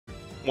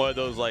one of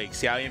those like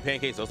scallion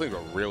pancakes. Those things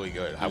are really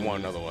good. I want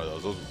another one of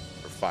those. Those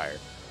are fire.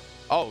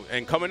 Oh,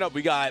 and coming up,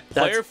 we got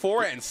Player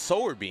 4 and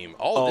SolarBeam.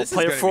 Oh, this is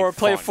gonna be fun.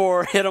 Player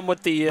 4 hit him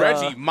with the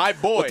Reggie, my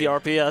boy. with the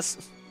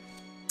RPS.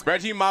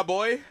 Reggie, my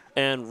boy.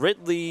 And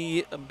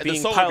Ridley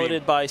being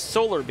piloted by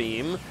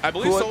SolarBeam. I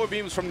believe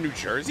SolarBeam is from New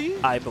Jersey?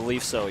 I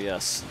believe so,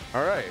 yes.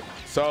 All right.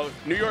 So,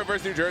 New York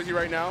versus New Jersey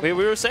right now. We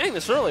were saying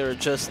this earlier,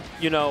 just,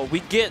 you know,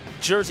 we get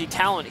Jersey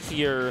talent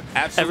here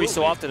every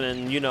so often,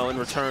 and, you know, in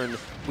return,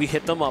 we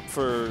hit them up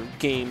for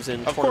games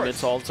and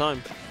tournaments all the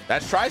time.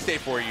 That's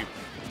Tri-State for you.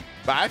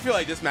 But I feel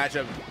like this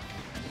matchup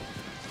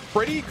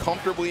pretty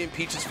comfortably in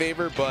Peach's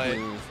favor, but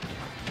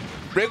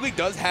Ridley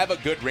does have a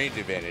good range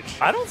advantage.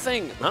 I don't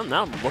think,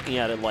 now I'm looking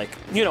at it like,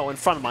 you know, in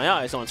front of my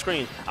eyes on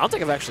screen, I don't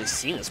think I've actually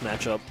seen this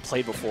matchup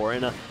played before.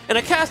 In a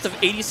cast of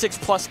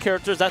 86+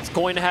 characters, that's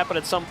going to happen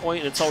at some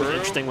point, and it's always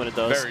interesting when it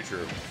does. Very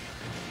true.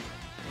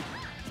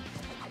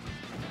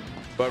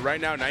 But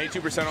right now,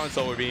 92% on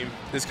SolarBeam.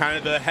 This is kind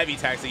of the heavy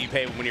tax that you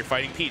pay when you're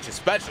fighting Peach,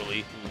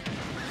 especially.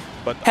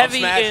 But heavy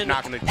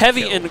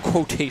heavy in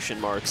quotation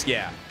marks.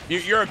 Yeah,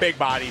 you're a big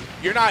body.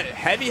 You're not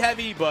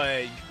heavy,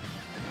 but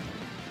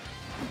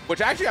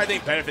which actually I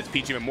think benefits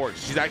Peach even more.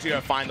 She's actually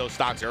gonna find those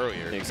stocks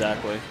earlier.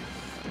 Exactly,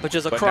 which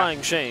is a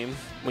crying shame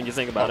when you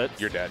think about it.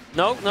 You're dead.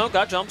 No,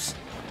 got jumps.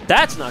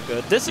 That's not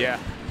good. This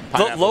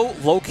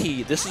low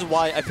key. This is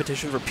why I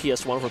petitioned for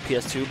PS1 over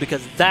PS2,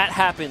 because that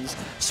happens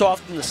so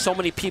often to so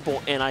many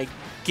people, and I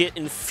get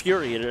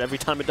infuriated every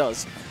time it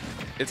does.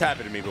 It's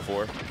happened to me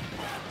before.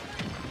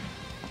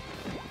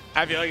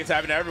 I feel like it's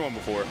happened to everyone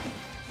before.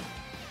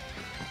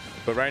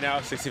 But right now,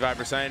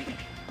 65%.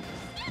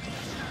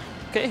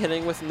 Okay,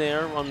 hitting with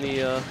Nair on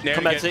the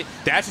compensate.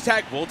 Dash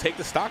attack will take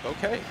the stock.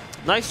 Okay.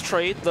 Nice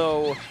trade,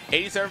 though.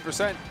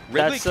 87%.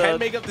 Ridley can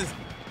make up this.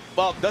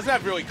 Well, doesn't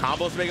have really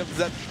combos to make up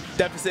this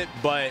deficit,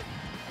 but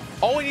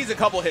only needs a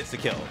couple hits to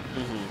kill.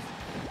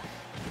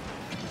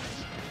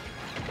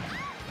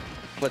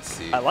 Let's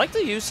see. I like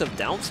the use of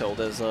down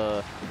tilt as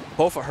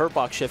both a hurt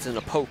box shift and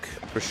a poke.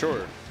 For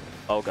sure.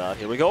 Oh god,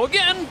 here we go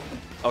again.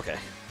 Okay.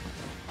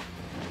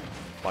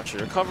 Watch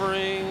your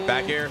recovering.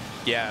 Back air.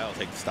 Yeah, I'll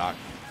take the stock.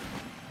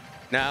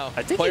 Now,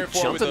 I think Player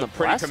 4 with a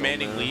pretty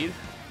commanding lead.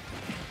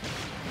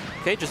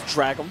 Okay, just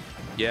drag him.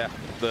 Yeah.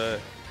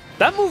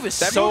 That move is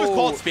That move is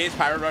called Space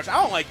Pirate Rush.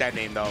 I don't like that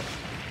name though.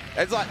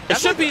 It's like it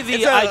should be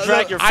the I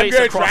drag your face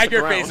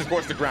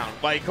across the ground.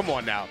 Like, come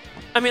on now.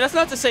 I mean, that's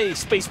not to say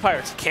Space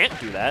Pirates can't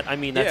do that. I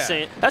mean,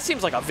 that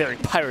seems like a very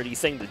piratey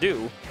thing to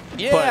do.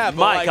 Yeah, but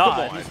my like,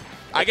 god. Come on.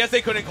 I guess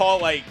they couldn't call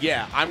it like,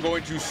 yeah, I'm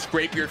going to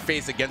scrape your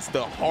face against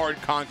the hard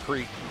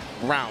concrete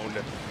ground.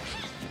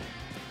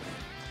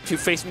 To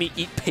face me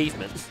eat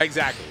pavement.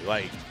 Exactly.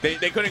 Like,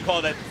 they couldn't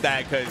call that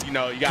because, you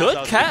know, you got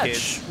good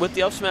catch with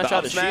the up smash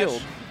out of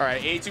shield. All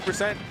right,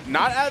 82%.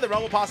 Not out of the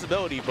realm of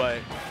possibility, but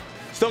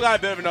still got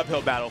a bit of an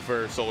uphill battle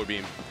for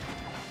SolarBeam.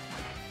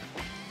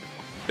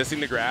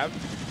 Missing the grab.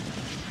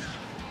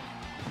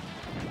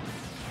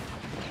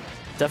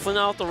 Definitely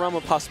not out the realm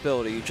of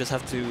possibility. You just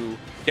have to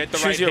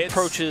choose your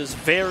approaches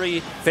very,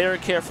 very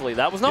carefully.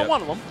 That was not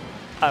one of them,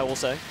 I will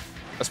say.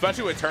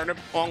 Especially with Turnip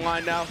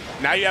online now.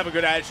 Now you have a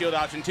good added shield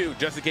option too,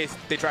 just in case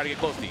they try to get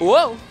close to you.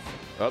 Whoa.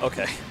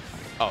 Okay.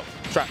 Oh,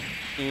 try.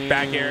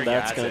 Back air.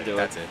 That's going to do it.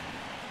 That's it.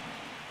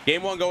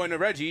 Game 1 going to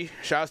Reggie.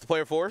 Shout out to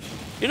Player 4.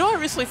 You know, I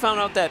recently found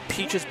out that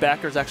Peach's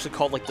backer is actually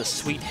called like the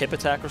sweet hip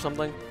attack or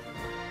something.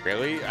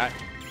 Really?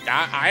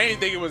 I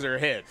didn't think it was her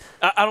hip.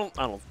 I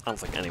don't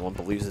think anyone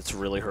believes it's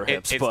really her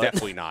hips. It's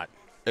definitely not.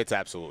 It's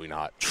absolutely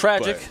not.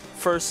 Tragic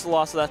first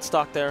loss of that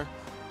stock there.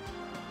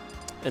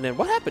 And then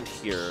what happened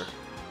here?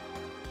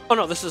 Oh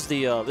no, this is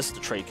the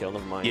trade kill.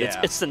 Never mind. Yeah.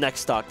 It's the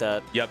next stock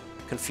that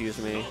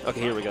confused me.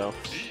 Okay, here we go.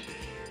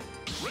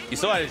 You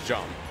still had his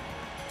jump,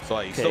 so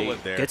like, you still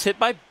lived there. Gets hit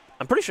by.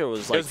 I'm pretty sure it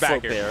was like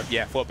float bear.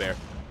 Yeah, float bear.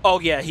 Oh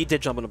yeah, he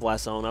did jump in the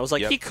blast zone. I was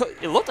like, he could.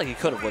 It looked like he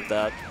could have lived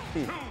that.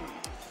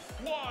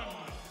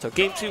 So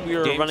game 2, we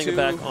are running it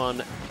back on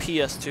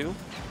PS2.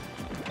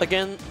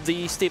 Again,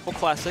 the staple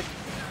classic.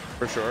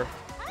 For sure.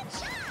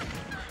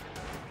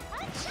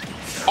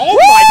 Oh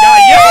my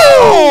god,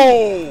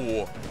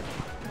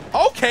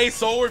 yo! Okay,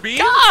 SolarBeam.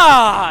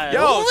 God!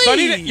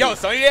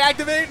 Sunny Day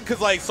activated? Because,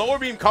 like,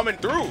 SolarBeam coming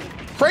through.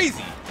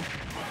 Crazy.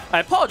 I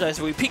apologize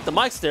if we peaked the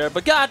mics there,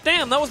 but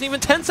goddamn, that wasn't even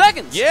 10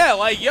 seconds. Yeah,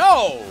 like,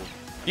 yo.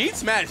 You'd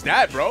smash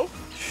that, bro.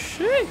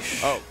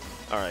 Sheesh. Oh.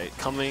 All right,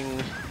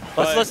 coming.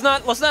 Let's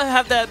not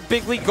have that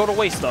big lead go to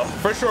waste, though.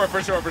 For sure.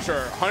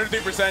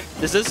 103%.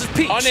 This is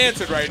Peach.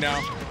 Unanswered right now.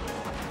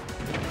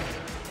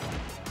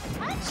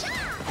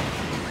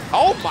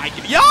 Oh, my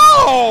God.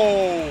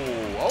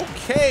 Yo!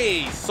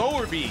 Okay,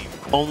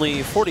 SolarBeam.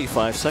 Only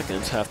 45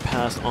 seconds have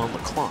passed on the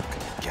clock.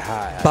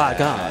 God. By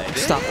God,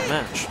 stop the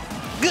match.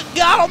 Good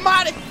God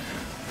almighty.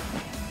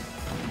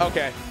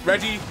 Okay,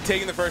 Reggie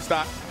taking the first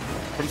stock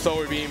from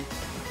SolarBeam,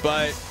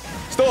 but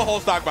still a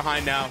whole stock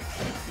behind now.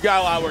 You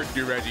got a lot of work to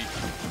do, Reggie.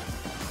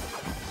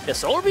 Yeah,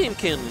 SolarBeam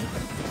can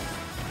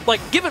like,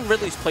 given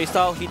Ridley's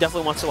playstyle, he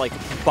definitely wants to, like,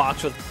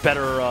 box with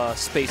better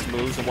spaced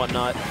moves and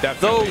whatnot. Definitely.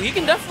 Though he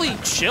can definitely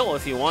chill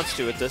if he wants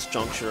to at this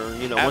juncture.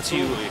 You know,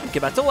 Absolutely. once you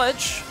get back to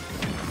ledge,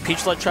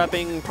 Peach ledge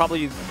trapping,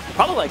 probably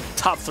like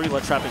top 3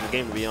 ledge trapping in the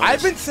game, to be honest.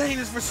 I've been saying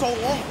this for so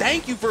long.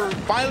 Thank you for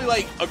finally,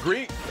 like,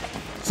 agreeing.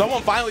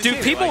 Someone finally Do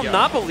people like,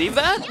 not believe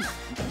that?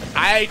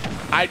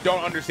 I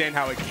don't understand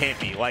how it can't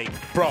be. Like,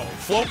 bro,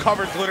 flow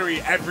covers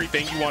literally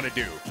everything you want to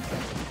do.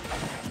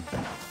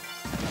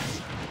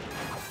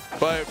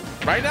 But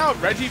right now,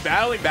 Reggie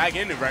battling back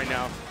in it right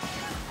now.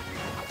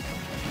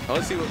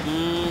 Let's see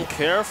what.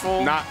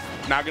 Careful. Not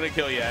gonna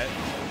kill yet.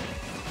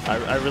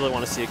 I really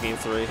want to see a game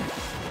 3.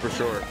 For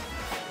sure.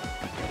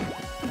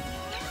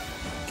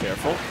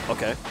 Careful.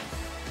 Okay.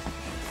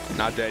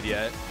 Not dead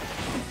yet.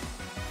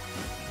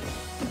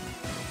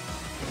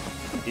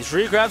 These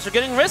regrabs are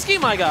getting risky,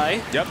 my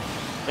guy. Yep.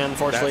 And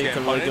unfortunately,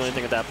 couldn't really do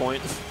anything at that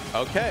point.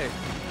 Okay.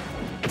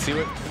 Let's see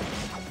what.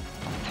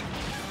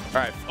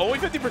 All right. Only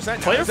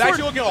 50%. Player It's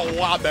actually looking a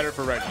lot better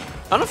for Reggie.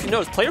 I don't know if you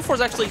noticed, Player 4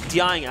 is actually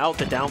DIing out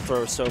the down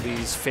throw, so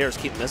these fares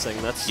keep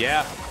missing. That's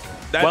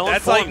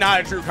That's like not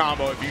a true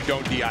combo if you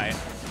don't DI it.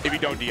 If you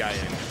don't DI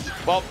in.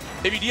 Well,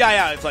 if you DI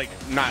out, it's like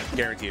not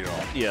guaranteed at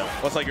all. Yeah.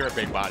 Well, it's like you're a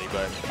big body,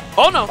 but.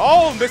 Oh no!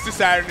 Oh, Mr.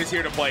 Saturn is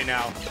here to play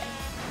now.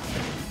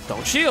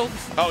 Don't shield.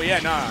 Oh yeah,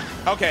 nah.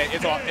 Okay,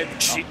 it's all.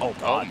 Oh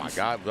god. Oh my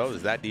god, what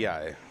was that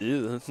DI?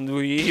 Ew,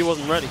 he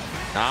wasn't ready.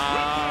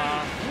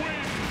 Nah.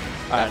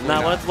 All right,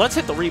 now let's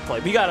hit the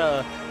replay. We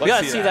gotta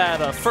see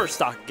that first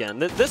stock again.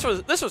 This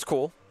was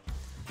cool.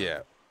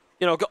 Yeah.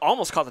 You know,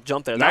 almost caught the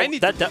jump there. That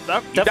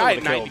definitely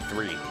died killed.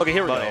 93. Okay,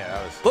 here we go.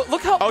 Yeah,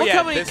 look how look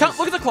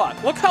at the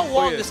clock. Look how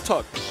long this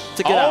took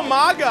to get out. Oh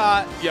my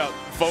god. Yo,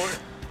 forward.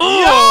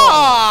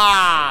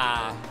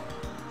 Yeah!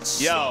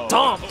 Yo.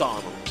 Stomped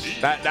on him.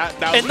 That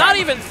was and not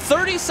even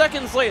 30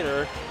 seconds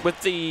later with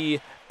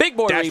the big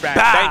boy dash read.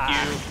 back.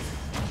 Thank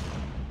you.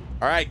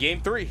 All right,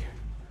 game 3.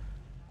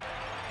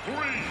 3,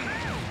 2,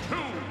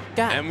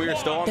 God. And we are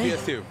still on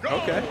PS2.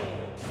 Okay.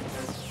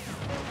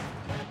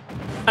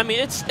 I mean,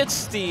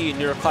 it's the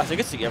Neuro Classic.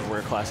 It's the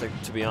Everywhere Classic,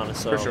 to be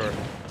honest. So. For sure.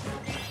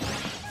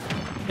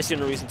 It's the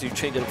only reason to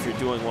change it if you're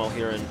doing well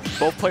here, and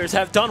both players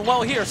have done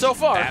well here so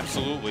far.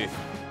 Absolutely.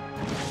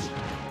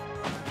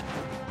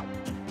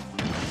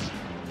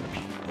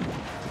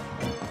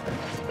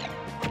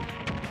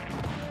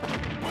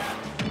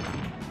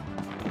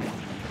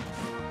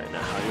 Right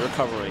now, how you're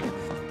recovering.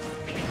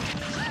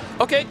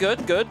 Okay,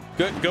 good. Good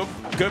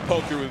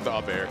poke through with the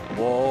up air.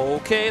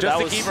 Okay, Just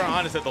that to keep her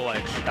honest at the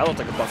ledge. That looked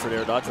like a buffered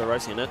air dodge.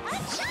 I've seen it.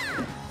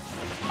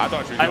 I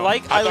thought she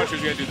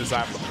was gonna do the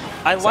side.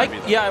 I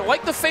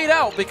like the fade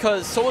out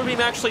because SolarBeam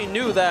actually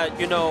knew that,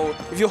 you know,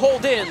 if you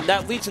hold in,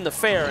 that leads in the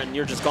fair and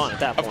you're just gone at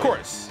that point. Of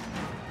course.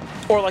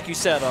 Or like you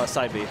said,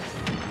 side B.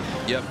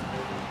 Yep.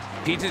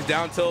 Peach's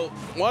down tilt,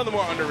 one of the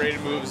more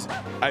underrated moves,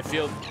 I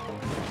feel.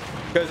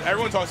 Because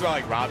everyone talks about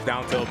like Rob's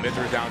down tilt,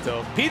 Mizra's down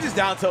tilt. Peach's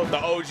down tilt, the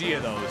OG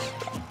of those.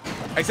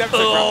 Except for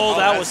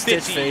that was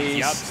Stitch Stitchies. phase.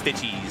 Yup,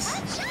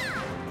 Stitchies.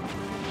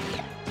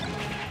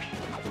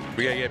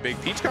 We gotta get a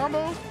big Peach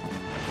combo?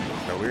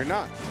 No, we're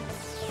not.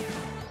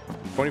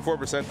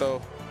 24%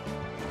 though.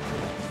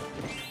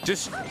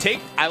 Just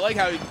take. I like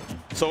how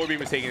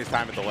SolarBeam is taking his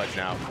time at the ledge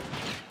now.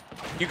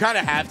 You kind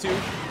of have to.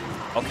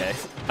 Okay.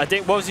 I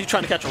think, what was he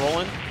trying to catch a roll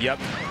in? Yep.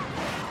 All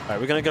right,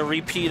 we're going to get a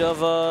repeat of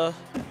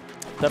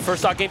that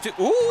first stock game 2.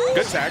 Ooh!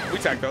 Good tag. We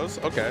tag those.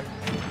 Okay.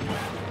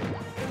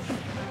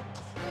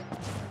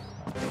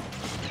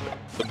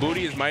 The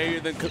booty is mightier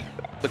than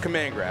the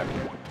command grab.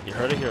 You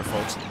heard it here,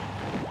 folks.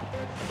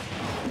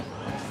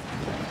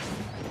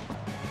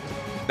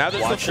 Now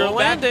there's Watch the flow your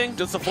back. landing.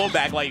 Just the flow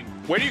back. Like,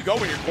 where do you go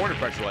when you're corner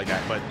pressure like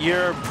that? But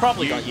You're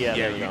probably gone. Yeah,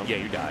 there we go.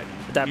 you died.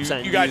 That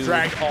You got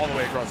dragged all the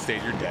way across the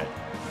stage. You're dead.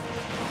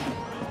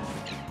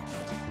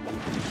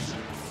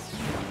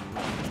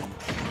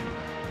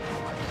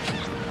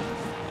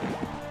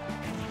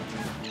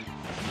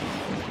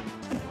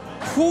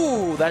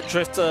 Whew, that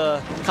drift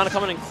kind of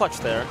coming in clutch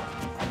there.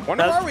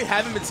 Wonder why we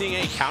haven't been seeing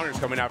any counters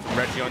coming out from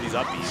Reggie on these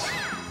upbeats.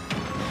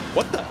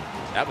 What the?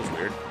 That was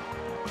weird.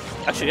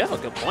 Actually, that's a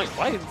good point.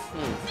 Why?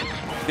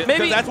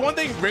 Maybe that's one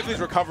thing Ridley's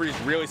recovery is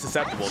really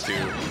susceptible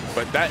to.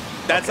 But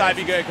that side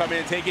be gonna come in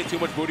and take it. Too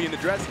much booty in the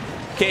dress.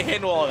 Can't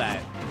handle all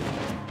that.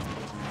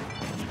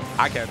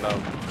 I can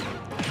though.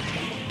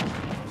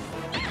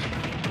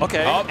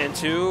 Okay,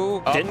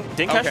 into didn't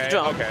catch the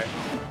jump. Okay.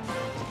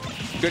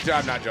 Good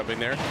job not jumping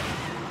there.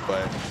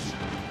 But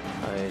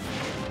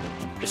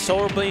if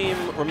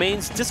SolarBeam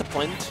remains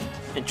disciplined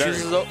and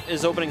chooses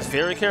his openings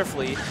very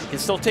carefully, he can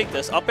still take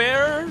this. Up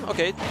air.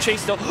 Okay,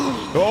 chase still.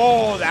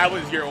 Oh, that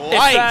was your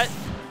life.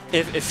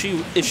 If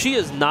she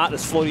is not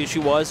as floaty as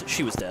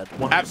she was dead.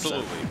 100%.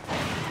 Absolutely.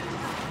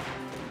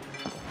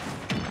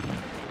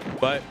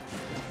 But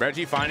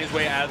Reggie finding his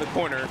way out of the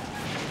corner.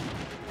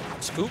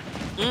 Scoop.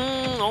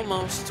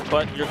 Almost.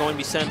 But you're going to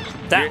be sent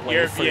that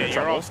way for your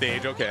trouble. You're off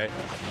stage. Okay.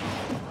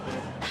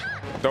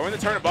 Throwing the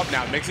turnip up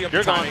now, mixing up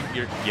the timing.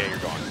 You're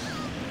gone.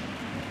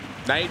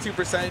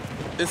 92%.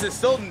 This is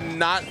still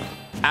not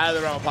out of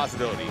the realm of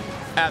possibility.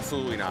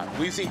 Absolutely not.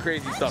 We've seen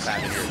crazy stuff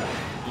happen here.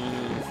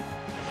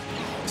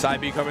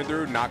 Side B coming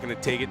through, not going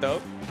to take it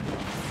though.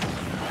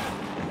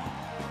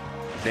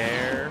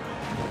 There.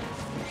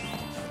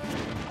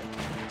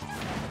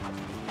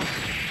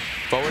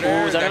 Forward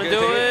air. Is that going to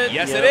do it?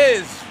 Yes, it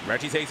is.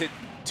 Reggie takes it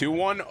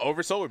 2-1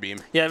 over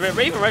SolarBeam. Yeah,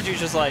 even Reggie's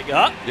just like,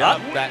 that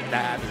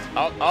happens.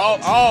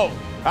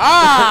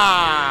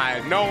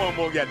 Ah! No one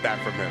will get that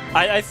from him.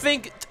 I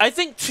think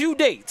to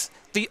date,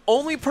 the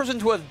only person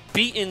to have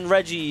beaten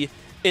Reggie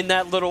in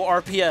that little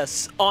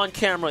RPS on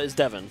camera is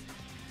Devin.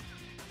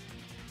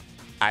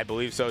 I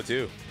believe so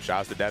too.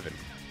 Shouts to Devin.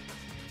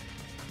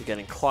 You're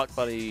getting clocked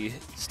by the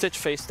Stitch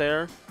face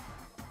there.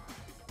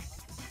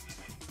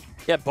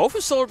 Yeah, both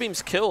of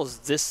SolarBeam's kills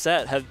this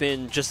set have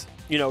been just,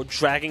 you know,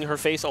 dragging her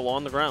face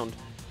along the ground.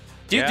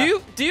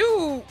 Do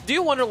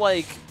you wonder,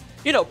 like,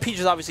 you know, Peach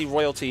is obviously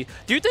royalty.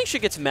 Do you think she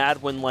gets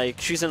mad when, like,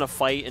 she's in a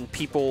fight and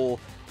people,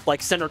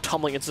 like, send her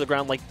tumbling into the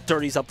ground, like,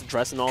 dirties up the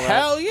dress and all that?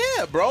 Hell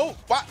yeah, bro.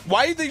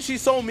 Why do you think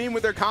she's so mean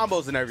with her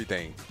combos and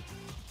everything?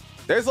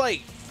 There's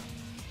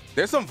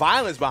some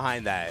violence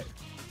behind that.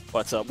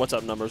 What's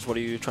up, numbers? What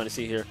are you trying to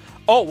see here?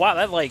 Oh wow,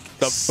 that like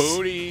the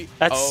booty.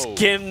 That's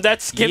skimmed.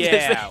 That skimmed.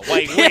 Yeah.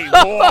 Wait,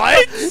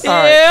 what?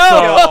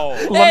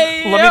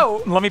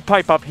 So let me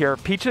pipe up here.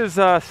 Peach's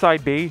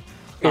side B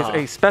is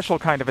a special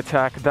kind of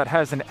attack that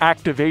has an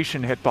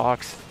activation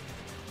hitbox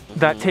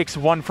that takes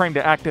 1 frame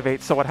to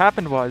activate. So what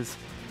happened was,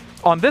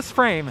 on this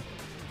frame,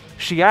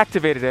 she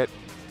activated it,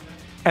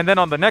 and then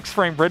on the next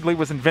frame, Ridley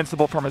was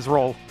invincible from his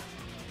roll.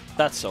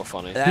 That's so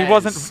funny. He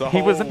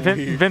wasn't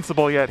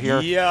invincible yet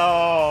here.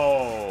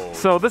 Yo.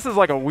 So this is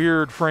like a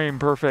weird frame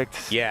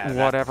perfect. Yeah.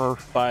 Whatever.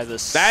 By the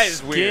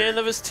skin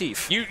of his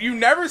teeth. You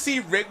never see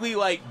Ridley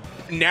like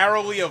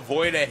narrowly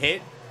avoid a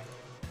hit,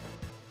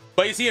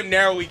 but you see him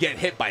narrowly get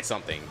hit by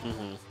something.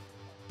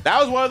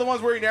 That was one of the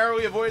ones where he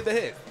narrowly avoided the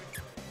hit.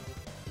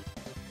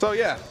 So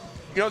yeah,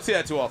 you don't see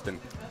that too often.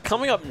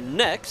 Coming up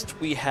next,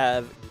 we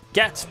have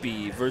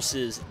Gatsby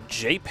versus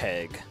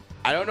JPEG.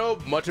 I don't know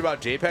much about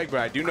JPEG,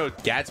 but I do know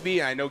Gatsby,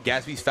 and I know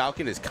Gatsby's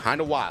Falcon is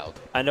kind of wild.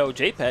 I know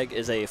JPEG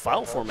is a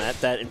file format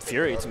that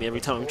infuriates me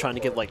every time I'm trying to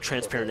get like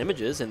transparent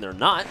images, and they're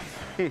not.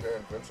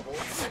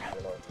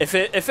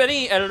 If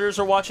any editors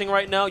are watching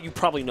right now, you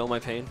probably know my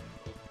pain.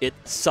 It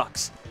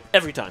sucks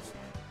every time.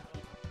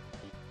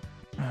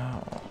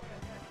 Oh.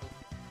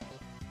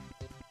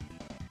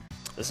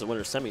 This is a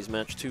winner semis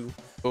match too.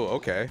 Oh,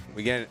 okay.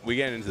 We get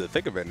into the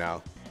thick of it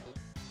now.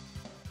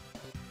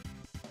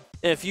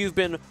 If you've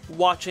been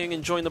watching,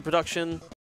 enjoying the production,